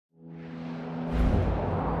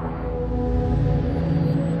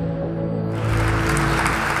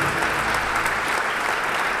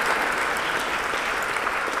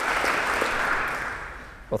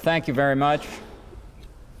Thank you very much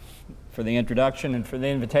for the introduction and for the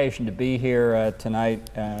invitation to be here tonight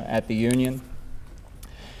at the Union.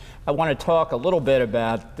 I want to talk a little bit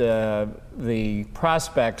about the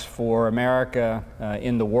prospects for America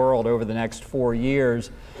in the world over the next 4 years.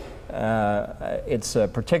 It's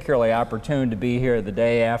particularly opportune to be here the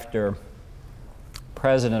day after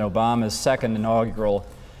President Obama's second inaugural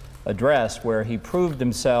address, where he proved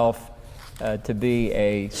himself to be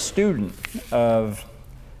a student of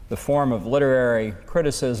the form of literary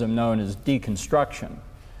criticism known as deconstruction,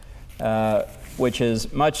 which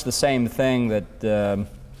is much the same thing that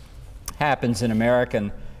happens in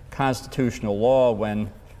American constitutional law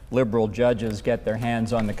when liberal judges get their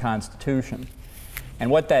hands on the Constitution.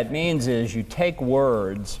 And what that means is you take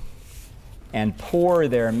words and pour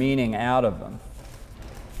their meaning out of them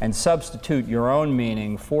and substitute your own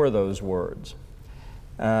meaning for those words.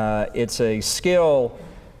 It's a skill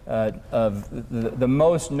of the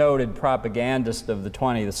most noted propagandist of the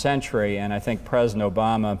 20th century, and I think President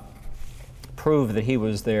Obama proved that he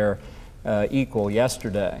was their equal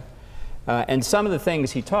yesterday. And some of the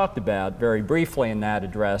things he talked about very briefly in that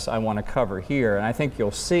address I want to cover here, and I think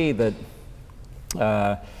you'll see that,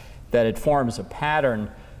 that it forms a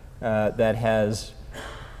pattern that has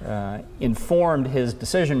informed his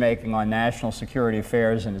decision-making on national security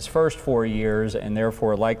affairs in his first 4 years, and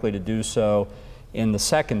therefore likely to do so in the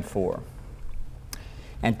second 4,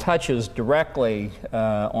 and touches directly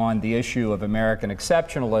on the issue of American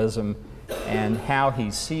exceptionalism and how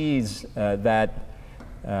he sees that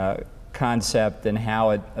concept and how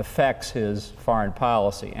it affects his foreign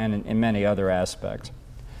policy and in many other aspects.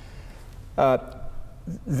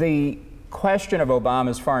 The question of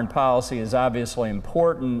Obama's foreign policy is obviously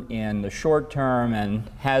important in the short term and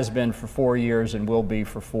has been for 4 years and will be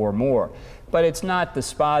for 4 more. But it's not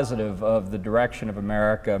dispositive of the direction of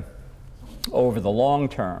America over the long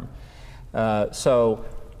term. So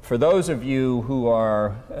for those of you who are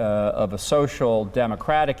of a social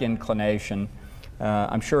democratic inclination,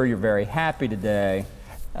 I'm sure you're very happy today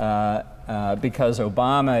because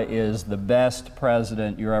Obama is the best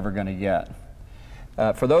president you're ever going to get.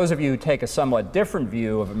 For those of you who take a somewhat different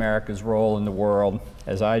view of America's role in the world,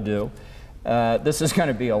 as I do, this is going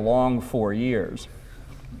to be a long 4 years.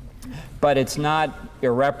 But it's not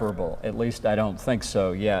irreparable, at least I don't think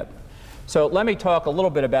so yet. So let me talk a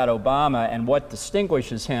little bit about Obama and what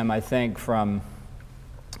distinguishes him, I think, from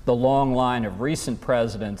the long line of recent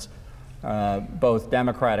presidents, both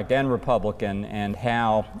Democratic and Republican, and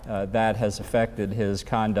how that has affected his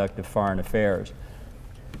conduct of foreign affairs.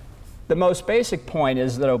 The most basic point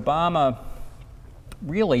is that Obama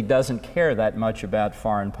really doesn't care that much about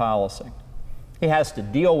foreign policy. He has to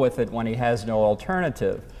deal with it when he has no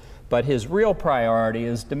alternative, but his real priority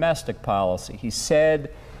is domestic policy. He said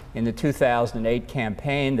in the 2008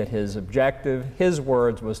 campaign that his objective, his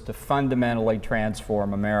words, was to fundamentally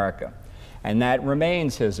transform America, and that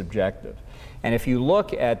remains his objective. And if you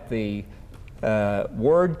look at the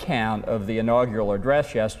word count of the inaugural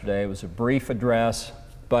address yesterday, it was a brief address,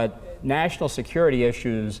 but national security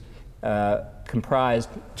issues comprised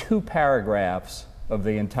 2 paragraphs of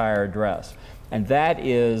the entire address. And that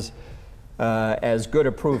is as good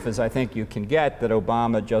a proof as I think you can get that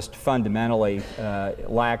Obama just fundamentally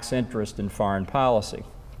lacks interest in foreign policy,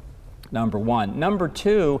 number one. Number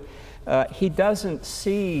two, he doesn't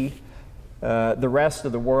see the rest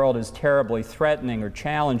of the world as terribly threatening or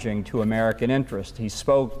challenging to American interest. He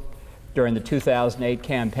spoke during the 2008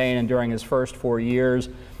 campaign and during his first 4 years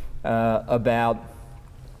about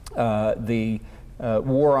the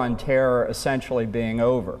war on terror essentially being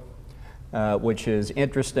over, which is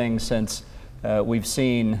interesting since we've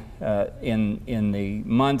seen in the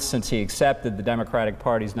months since he accepted the Democratic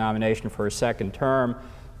Party's nomination for a second term,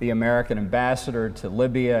 the American ambassador to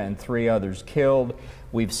Libya and 3 others killed.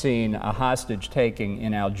 We've seen a hostage taking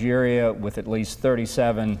in Algeria with at least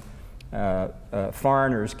 37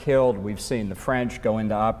 foreigners killed. We've seen the French go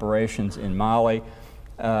into operations in Mali.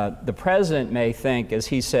 The president may think, as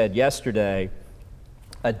he said yesterday,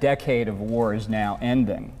 a decade of war is now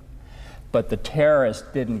ending, but the terrorists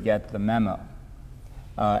didn't get the memo,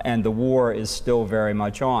 and the war is still very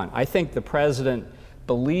much on. I think the president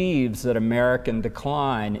believes that American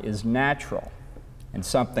decline is natural and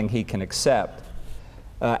something he can accept,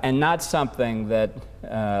 and not something that,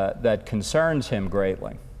 that concerns him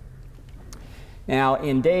greatly. Now,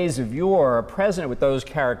 in days of yore, a president with those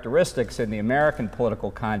characteristics in the American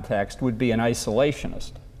political context would be an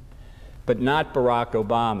isolationist, but not Barack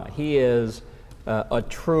Obama. He is a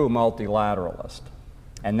true multilateralist,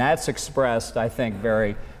 and that's expressed, I think,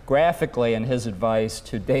 very graphically in his advice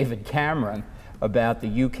to David Cameron about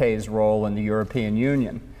the UK's role in the European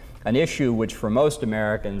Union. an issue which for most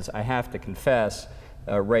Americans, I have to confess,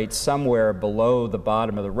 rates somewhere below the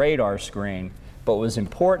bottom of the radar screen, but was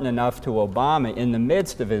important enough to Obama in the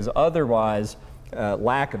midst of his otherwise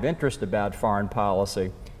lack of interest about foreign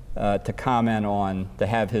policy to comment on, to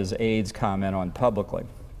have his aides comment on publicly.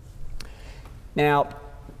 Now,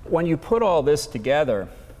 when you put all this together,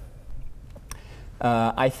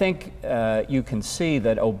 I think you can see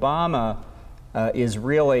that Obama is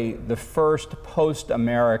really the first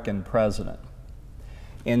post-American president.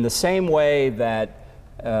 In the same way that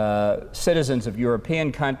citizens of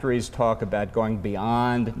European countries talk about going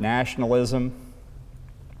beyond nationalism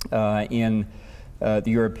in the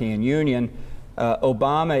European Union,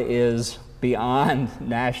 Obama is beyond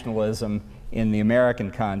nationalism in the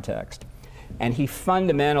American context. And he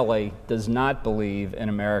fundamentally does not believe in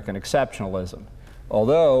American exceptionalism.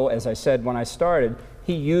 Although, as I said when I started,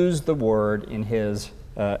 he used the word in his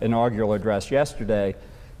inaugural address yesterday,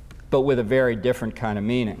 but with a very different kind of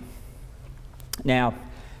meaning. Now,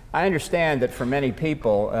 I understand that for many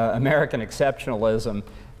people, American exceptionalism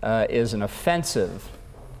is an offensive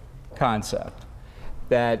concept.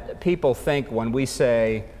 That people think when we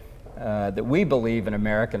say that we believe in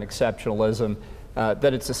American exceptionalism,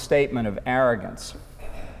 that it's a statement of arrogance,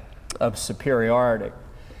 of superiority.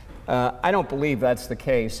 I don't believe that's the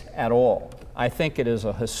case at all. I think it is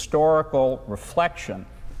a historical reflection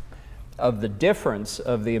of the difference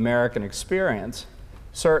of the American experience,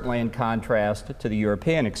 certainly in contrast to the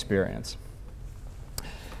European experience.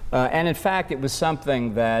 And in fact, it was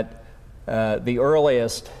something that the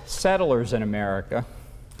earliest settlers in America,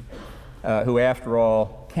 who after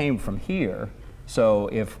all came from here, so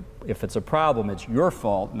if it's a problem, it's your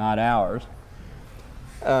fault, not ours.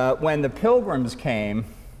 When the Pilgrims came,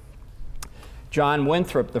 John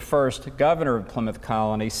Winthrop, the first governor of Plymouth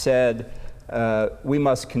Colony, said, we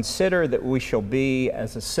must consider that we shall be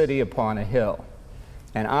as a city upon a hill.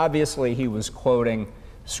 And obviously he was quoting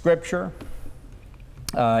Scripture.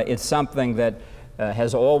 It's something that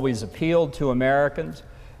has always appealed to Americans.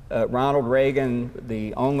 Ronald Reagan,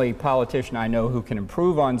 the only politician I know who can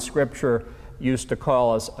improve on Scripture, used to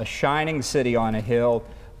call us a shining city on a hill.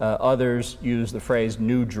 Others use the phrase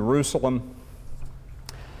New Jerusalem.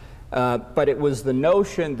 But it was the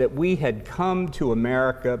notion that we had come to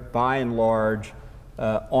America, by and large,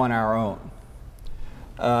 on our own.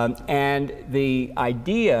 And the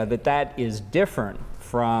idea that that is different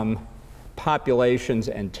from populations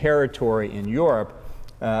and territory in Europe,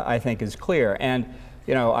 I think is clear. And,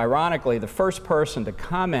 you know, ironically, the first person to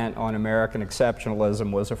comment on American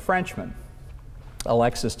exceptionalism was a Frenchman,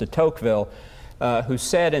 Alexis de Tocqueville, who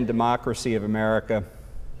said in Democracy of America,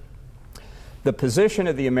 "The position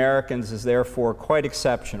of the Americans is therefore quite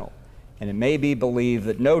exceptional, and it may be believed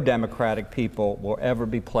that no democratic people will ever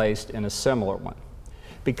be placed in a similar one."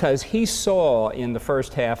 Because he saw in the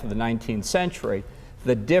first half of the 19th century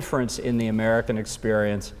the difference in the American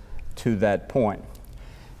experience to that point.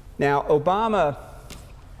 Now, Obama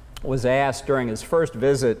was asked during his first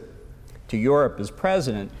visit to Europe as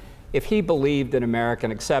president if he believed in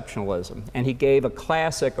American exceptionalism, and he gave a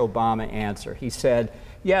classic Obama answer. He said,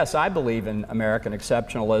 "Yes, I believe in American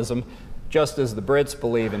exceptionalism, just as the Brits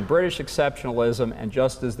believe in British exceptionalism and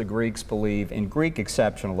just as the Greeks believe in Greek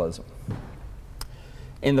exceptionalism."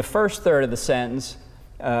 In the first third of the sentence,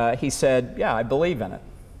 he said, "Yeah, I believe in it.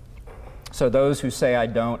 So those who say I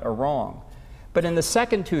don't are wrong." But in the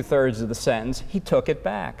second two-thirds of the sentence, he took it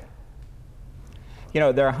back. You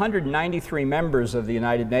know, there are 193 members of the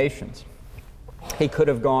United Nations. He could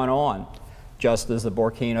have gone on. Just as the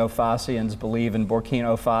Burkina Fasosians believe in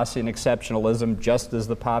Burkina Faso exceptionalism, just as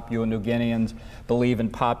the Papua New Guineans believe in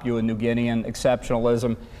Papua New Guinean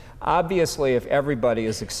exceptionalism. Obviously, if everybody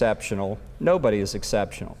is exceptional, nobody is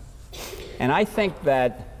exceptional. And I think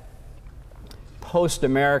that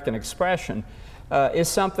post-American expression is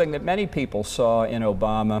something that many people saw in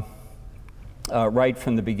Obama right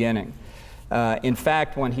from the beginning. In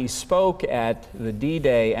fact, when he spoke at the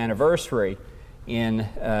D-Day anniversary in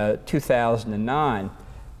 2009,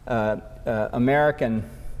 American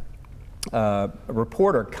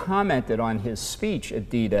reporter commented on his speech at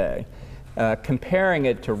D-Day, comparing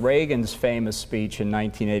it to Reagan's famous speech in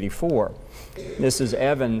 1984. This is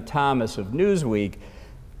Evan Thomas of Newsweek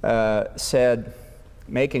said,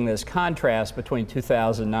 making this contrast between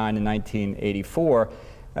 2009 and 1984,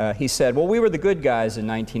 he said, "Well, we were the good guys in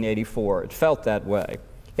 1984. It felt that way.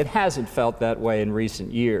 It hasn't felt that way in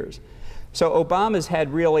recent years." So Obama's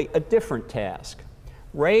had really a different task.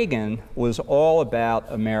 Reagan was all about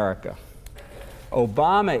America.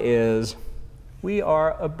 Obama is, we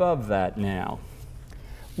are above that now.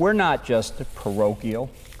 We're not just parochial.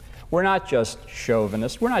 We're not just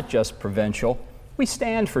chauvinists. We're not just provincial. We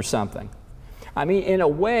stand for something. I mean, in a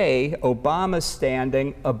way, Obama's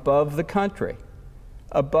standing above the country,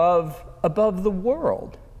 above the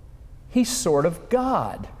world. He's sort of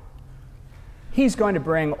God. He's going to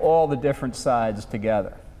bring all the different sides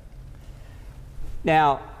together.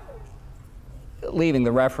 Now, leaving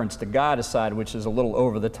the reference to God aside, which is a little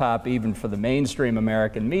over the top even for the mainstream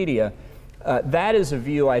American media, that is a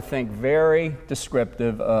view, I think, very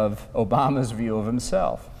descriptive of Obama's view of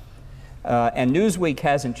himself. And Newsweek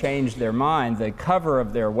hasn't changed their mind. The cover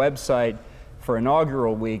of their website for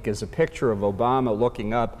inaugural week is a picture of Obama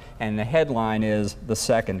looking up, and the headline is "The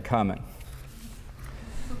Second Coming."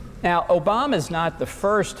 Now, Obama is not the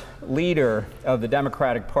first leader of the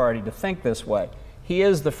Democratic Party to think this way. He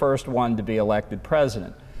is the first one to be elected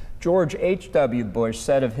president. George H.W. Bush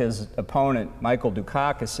said of his opponent, Michael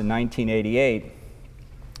Dukakis, in 1988,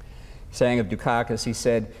 saying of Dukakis, he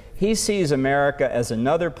said, "He sees America as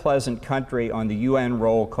another pleasant country on the UN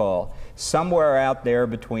roll call, somewhere out there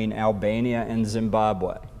between Albania and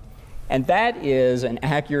Zimbabwe." And that is an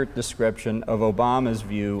accurate description of Obama's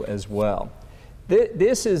view as well.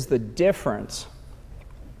 This is the difference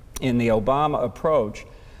in the Obama approach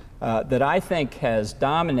that I think has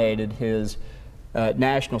dominated his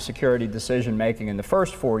national security decision-making in the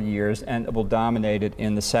first 4 years, and will dominate it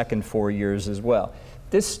in the second 4 years as well.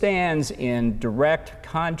 This stands in direct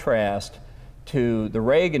contrast to the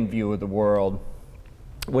Reagan view of the world,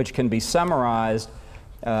 which can be summarized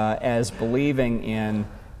as believing in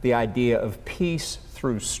the idea of peace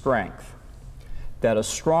through strength, that a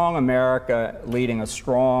strong America leading a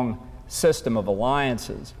strong system of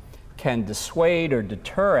alliances can dissuade or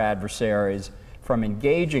deter adversaries from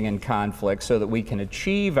engaging in conflict so that we can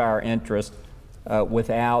achieve our interest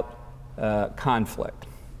without conflict.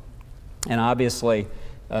 And obviously,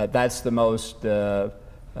 that's the most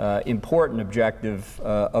important objective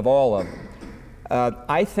of all of them.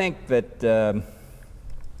 I think that,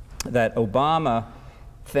 that Obama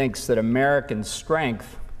thinks that American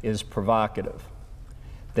strength is provocative,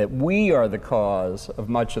 that we are the cause of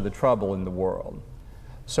much of the trouble in the world,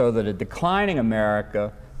 so that a declining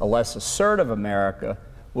America, a less assertive America,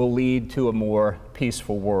 will lead to a more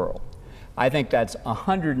peaceful world. I think that's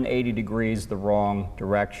 180 degrees the wrong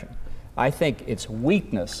direction. I think it's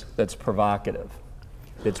weakness that's provocative.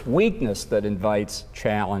 It's weakness that invites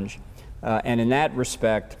challenge. And in that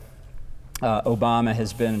respect, Obama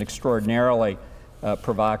has been an extraordinarily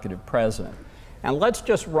provocative president. And let's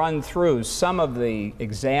just run through some of the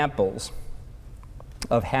examples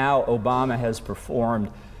of how Obama has performed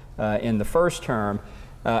in the first term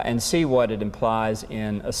and see what it implies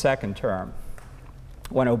in a second term.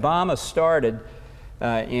 When Obama started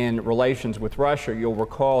in relations with Russia, you'll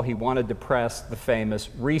recall he wanted to press the famous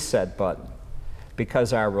reset button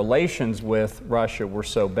because our relations with Russia were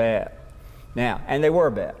so bad. Now, and they were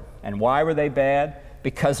bad. And why were they bad?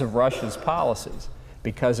 Because of Russia's policies,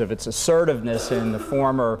 because of its assertiveness in the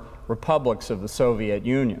former republics of the Soviet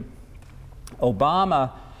Union.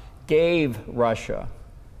 Obama gave Russia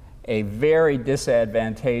a very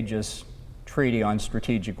disadvantageous treaty on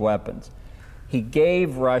strategic weapons. He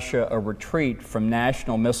gave Russia a retreat from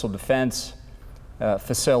national missile defense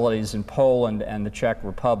facilities in Poland and the Czech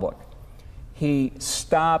Republic. He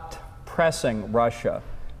stopped pressing Russia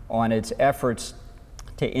on its efforts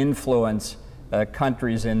to influence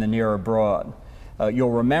countries in the near abroad.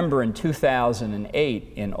 You'll remember in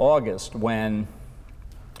 2008, in August, when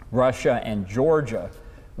Russia and Georgia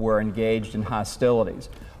were engaged in hostilities,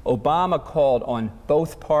 Obama called on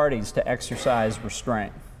both parties to exercise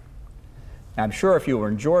restraint. Now, I'm sure if you were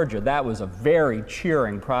in Georgia, that was a very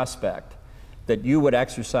cheering prospect, that you would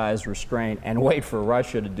exercise restraint and wait for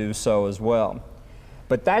Russia to do so as well.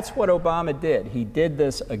 But that's what Obama did. He did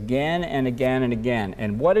this again and again and again.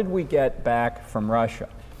 And what did we get back from Russia?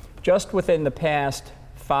 Just within the past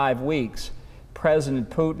 5 weeks, President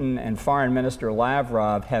Putin and Foreign Minister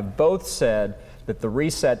Lavrov have both said that the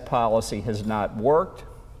reset policy has not worked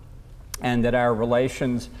and that our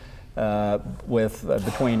relations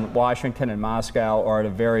between Washington and Moscow are at a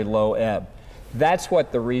very low ebb. That's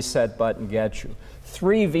what the reset button gets you.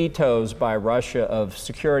 3 vetoes by Russia of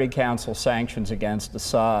Security Council sanctions against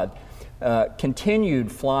Assad,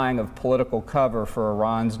 continued flying of political cover for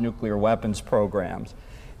Iran's nuclear weapons programs,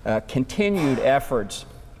 continued efforts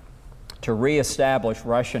to reestablish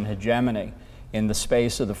Russian hegemony in the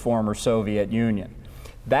space of the former Soviet Union.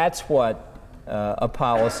 That's what a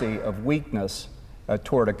policy of weakness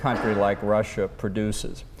toward a country like Russia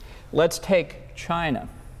produces. Let's take China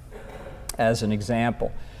as an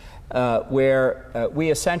example, where we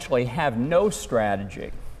essentially have no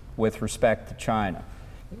strategy with respect to China.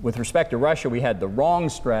 With respect to Russia, we had the wrong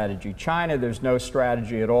strategy. China, there's no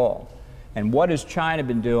strategy at all. And what has China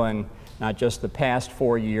been doing, not just the past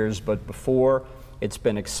 4 years, but before? It's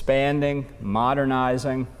been expanding,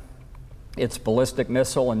 modernizing its ballistic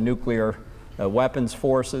missile and nuclear weapons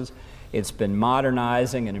forces. It's been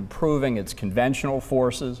modernizing and improving its conventional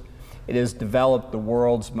forces. It has developed the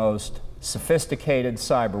world's most sophisticated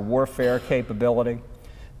cyber warfare capability.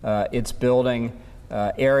 It's building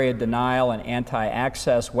area denial and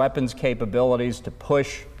anti-access weapons capabilities to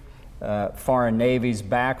push foreign navies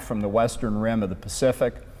back from the western rim of the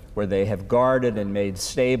Pacific, where they have guarded and made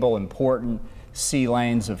stable, important sea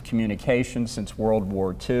lanes of communication since World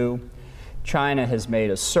War II. China has made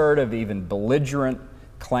assertive, even belligerent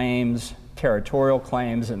claims, territorial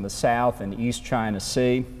claims in the South and East China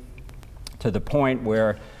Sea, to the point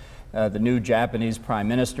where the new Japanese Prime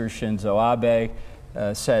Minister Shinzo Abe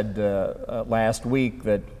said last week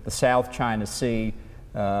that the South China Sea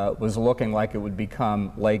was looking like it would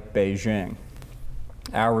become Lake Beijing.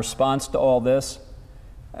 Our response to all this?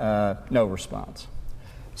 No response.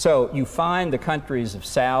 So you find the countries of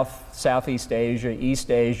Southeast Asia, East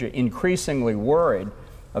Asia increasingly worried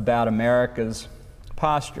about America's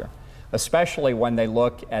posture, especially when they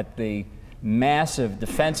look at the massive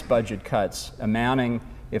defense budget cuts amounting,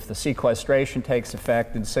 if the sequestration takes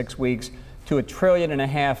effect in 6 weeks, to $1.5 trillion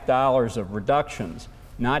of reductions,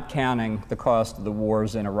 not counting the cost of the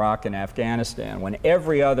wars in Iraq and Afghanistan, when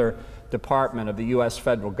every other department of the U.S.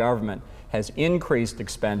 federal government has increased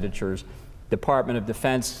expenditures. Department of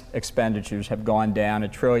Defense expenditures have gone down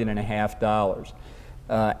 $1.5 trillion.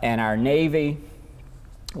 And our Navy,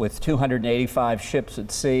 with 285 ships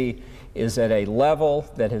at sea, is at a level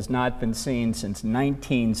that has not been seen since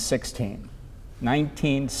 1916.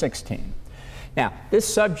 1916. Now,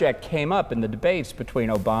 this subject came up in the debates between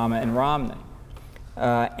Obama and Romney.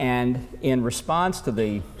 And in response to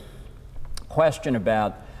the question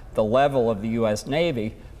about the level of the U.S.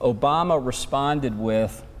 Navy, Obama responded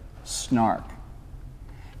with snark.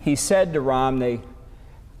 He said to Romney,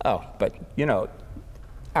 oh, but you know,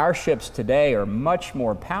 our ships today are much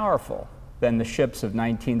more powerful than the ships of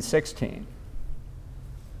 1916.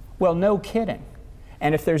 Well, no kidding.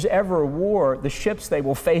 And if there's ever a war, the ships they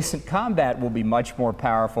will face in combat will be much more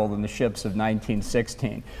powerful than the ships of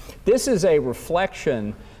 1916. This is a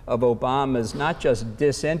reflection of Obama's not just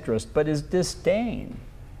disinterest, but his disdain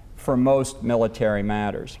for most military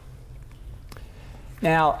matters.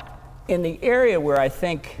 Now, in the area where I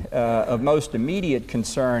think of most immediate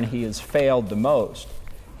concern he has failed the most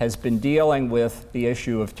has been dealing with the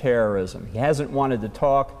issue of terrorism. He hasn't wanted to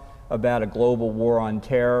talk about a global war on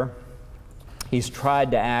terror. He's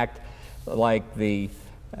tried to act like the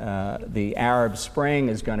Arab Spring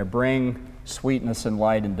is going to bring sweetness and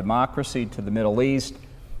light and democracy to the Middle East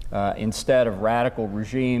instead of radical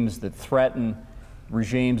regimes that threaten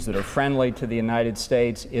regimes that are friendly to the United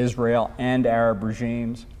States, Israel, and Arab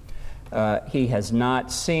regimes. He has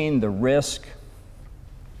not seen the risk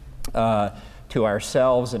to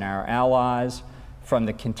ourselves and our allies from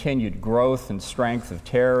the continued growth and strength of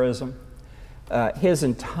terrorism. His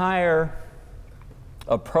entire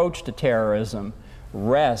approach to terrorism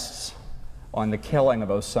rests on the killing of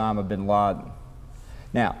Osama bin Laden.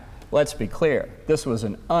 Now, let's be clear, this was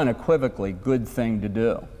an unequivocally good thing to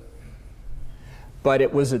do. But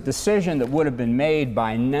it was a decision that would have been made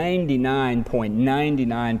by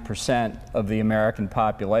 99.99% of the American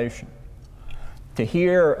population. To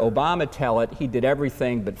hear Obama tell it, he did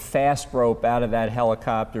everything but fast rope out of that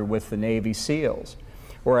helicopter with the Navy SEALs,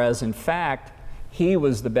 whereas in fact, he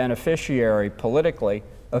was the beneficiary politically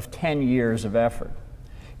of 10 years of effort.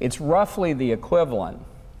 It's roughly the equivalent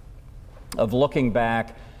of looking back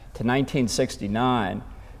to 1969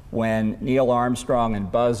 when Neil Armstrong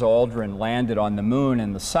and Buzz Aldrin landed on the moon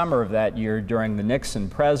in the summer of that year during the Nixon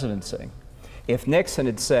presidency. If Nixon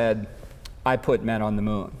had said, I put men on the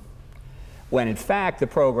moon, when in fact the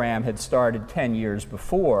program had started 10 years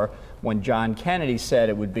before when John Kennedy said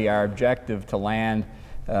it would be our objective to land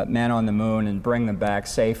men on the moon and bring them back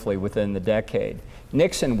safely within the decade.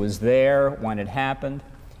 Nixon was there when it happened,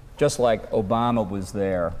 just like Obama was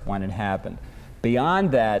there when it happened.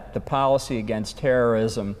 Beyond that, the policy against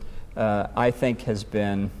terrorism, I think, has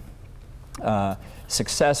been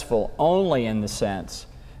successful only in the sense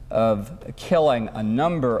of killing a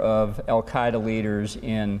number of al-Qaeda leaders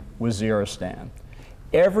in Waziristan.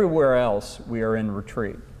 Everywhere else, we are in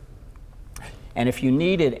retreat. And if you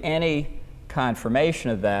needed any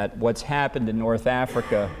confirmation of that, what's happened in North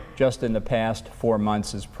Africa just in the past 4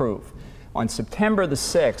 months is proof. On September the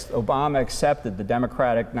 6th, Obama accepted the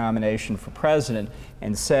Democratic nomination for president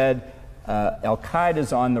and said, al-Qaeda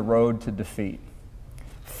is on the road to defeat.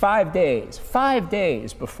 5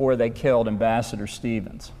 days before they killed Ambassador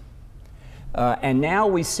Stevens. And now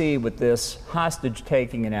we see with this hostage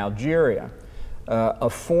taking in Algeria a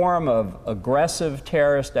form of aggressive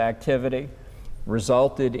terrorist activity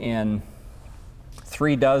resulted in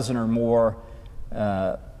 36 or more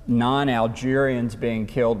non-Algerians being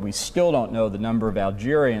killed. We still don't know the number of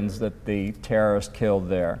Algerians that the terrorists killed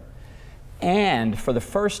there. And for the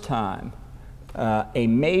first time, a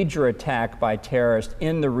major attack by terrorists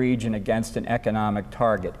in the region against an economic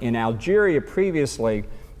target. In Algeria previously,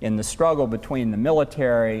 in the struggle between the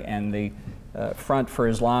military and the Front for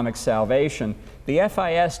Islamic Salvation, the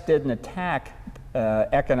FIS didn't attack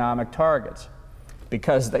economic targets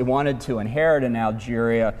because they wanted to inherit an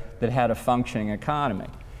Algeria that had a functioning economy.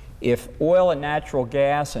 If oil and natural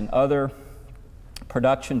gas and other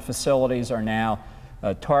production facilities are now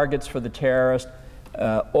targets for the terrorists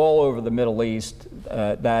all over the Middle East,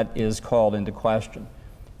 that is called into question.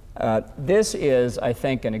 This is, I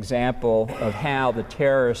think, an example of how the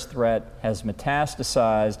terrorist threat has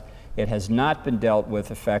metastasized. It has not been dealt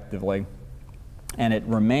with effectively, and it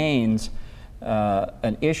remains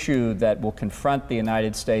an issue that will confront the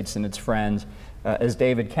United States and its friends, as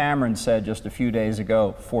David Cameron said just a few days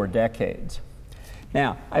ago, for decades.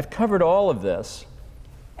 Now, I've covered all of this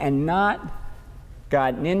and not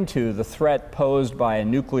gotten into the threat posed by a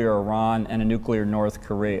nuclear Iran and a nuclear North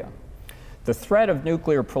Korea. The threat of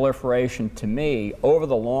nuclear proliferation, to me, over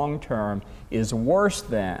the long term, is worse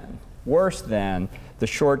than the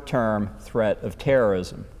short-term threat of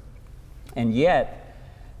terrorism. And yet,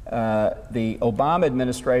 the Obama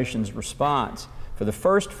administration's response for the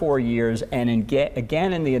first 4 years, and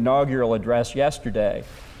again in the inaugural address yesterday,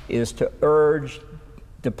 is to urge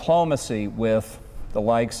diplomacy with the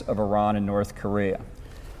likes of Iran and North Korea.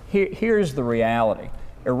 Here's the reality.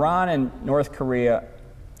 Iran and North Korea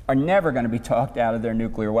are never going to be talked out of their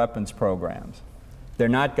nuclear weapons programs. They're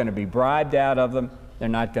not going to be bribed out of them. They're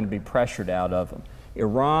not going to be pressured out of them.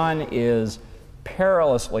 Iran is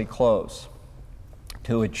perilously close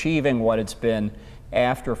to achieving what it's been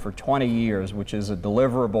after for 20 years, which is a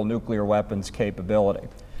deliverable nuclear weapons capability.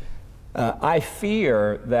 I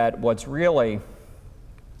fear that what's really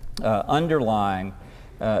underlying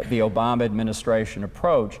the Obama administration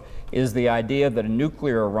approach is the idea that a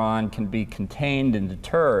nuclear Iran can be contained and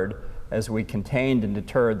deterred as we contained and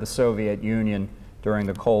deterred the Soviet Union during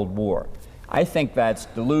the Cold War. I think that's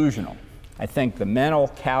delusional. I think the mental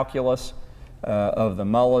calculus of the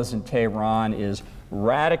mullahs in Tehran is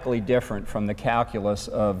radically different from the calculus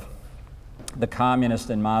of the communists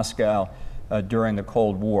in Moscow during the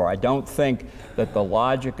Cold War. I don't think that the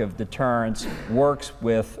logic of deterrence works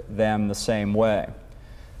with them the same way.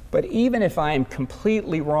 But even if I am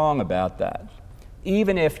completely wrong about that,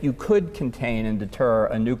 even if you could contain and deter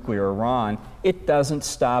a nuclear Iran, it doesn't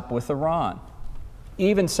stop with Iran.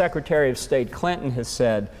 Even Secretary of State Clinton has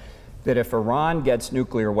said that if Iran gets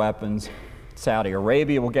nuclear weapons, Saudi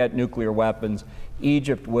Arabia will get nuclear weapons,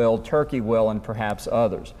 Egypt will, Turkey will, and perhaps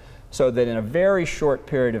others. So that in a very short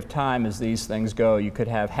period of time as these things go, you could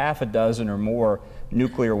have half a dozen or more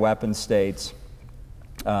nuclear weapon states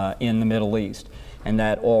in the Middle East. And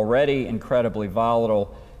that already incredibly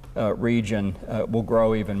volatile region will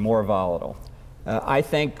grow even more volatile. I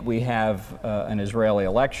think we have an Israeli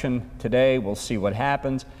election today. We'll see what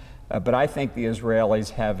happens. But I think the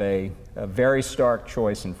Israelis have a very stark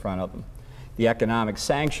choice in front of them. The economic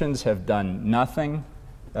sanctions have done nothing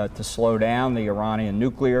to slow down the Iranian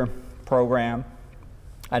nuclear program.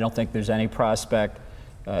 I don't think there's any prospect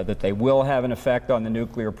that they will have an effect on the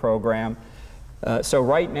nuclear program. So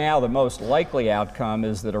right now, the most likely outcome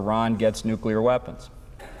is that Iran gets nuclear weapons.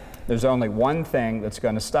 There's only one thing that's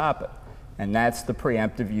going to stop it, and that's the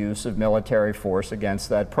preemptive use of military force against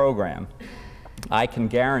that program. I can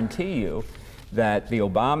guarantee you that the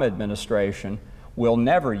Obama administration will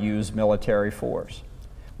never use military force,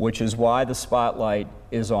 which is why the spotlight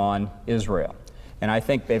is on Israel. And I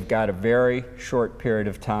think they've got a very short period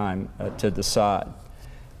of time to decide.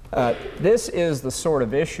 This is the sort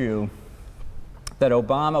of issue that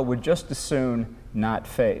Obama would just as soon not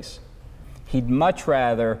face. He'd much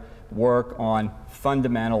rather work on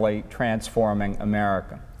fundamentally transforming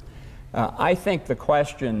America. I think the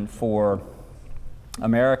question for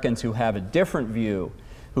Americans who have a different view,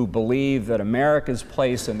 who believe that America's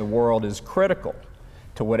place in the world is critical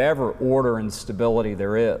to whatever order and stability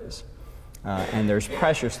there is, and there's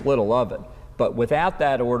precious little of it, but without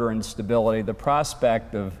that order and stability, the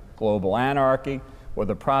prospect of global anarchy, or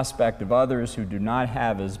the prospect of others who do not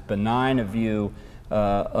have as benign a view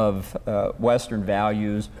of Western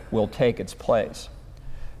values will take its place.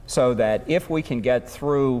 So that if we can get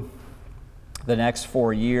through the next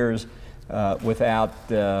 4 years without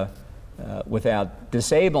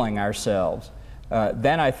disabling ourselves,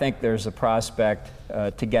 then I think there's a prospect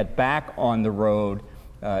to get back on the road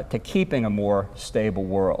to keeping a more stable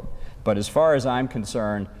world. But as far as I'm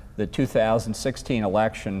concerned, the 2016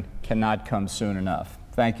 election cannot come soon enough.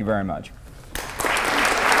 Thank you very much.